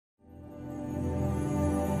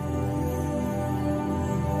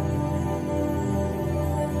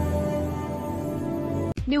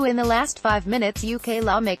New in the last 5 minutes, UK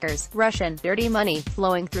lawmakers, Russian dirty money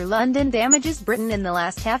flowing through London damages Britain in the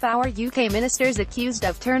last half hour. UK ministers accused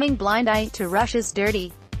of turning blind eye to Russia's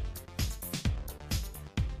dirty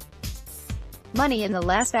money in the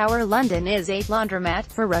last hour. London is a laundromat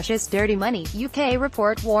for Russia's dirty money, UK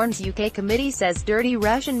report warns. UK committee says dirty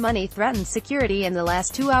Russian money threatens security in the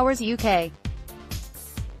last 2 hours. UK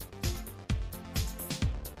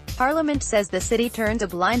Parliament says the city turns a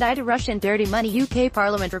blind eye to Russian dirty money. UK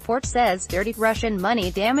Parliament report says dirty Russian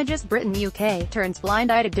money damages Britain. UK turns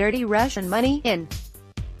blind eye to dirty Russian money in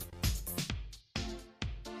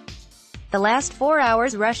the last 4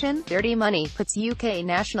 hours. Russian dirty money puts UK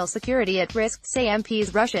national security at risk, say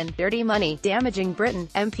MPs. Russian dirty money damaging Britain.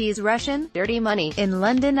 MPs. Russian dirty money in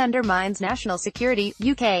London undermines national security.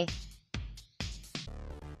 UK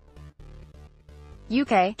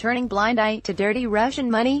turning blind eye to dirty Russian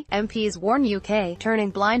money, MPs warn. UK turning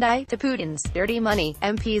blind eye to Putin's dirty money,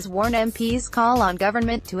 MPs warn. MPs call on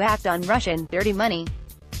government to act on Russian dirty money.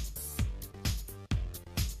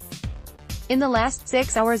 In the last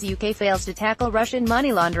 6 hours, UK fails to tackle Russian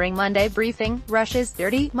money laundering. Monday briefing, Russia's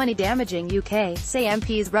dirty money damaging UK, say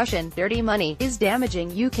MPs. Russian dirty money is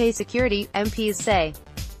damaging UK security, MPs say.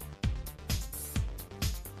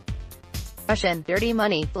 Russian dirty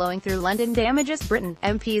money flowing through London damages Britain,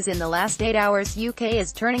 MPs. In the last 8 hours, UK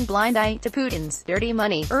is turning blind eye to Putin's dirty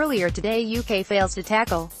money. Earlier today, UK fails to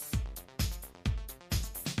tackle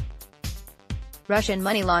Russian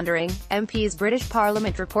money laundering, MPs. British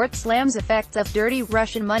Parliament report slams effects of dirty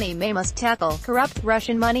Russian money. May must tackle corrupt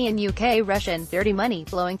Russian money in UK. Russian dirty money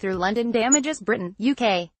flowing through London damages Britain,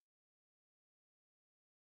 UK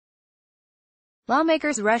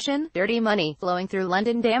lawmakers. Russian dirty money flowing through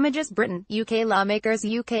London damages Britain, UK lawmakers.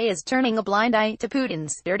 UK is turning a blind eye to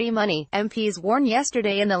Putin's dirty money, MPs warn.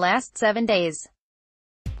 Yesterday in the last 7 days,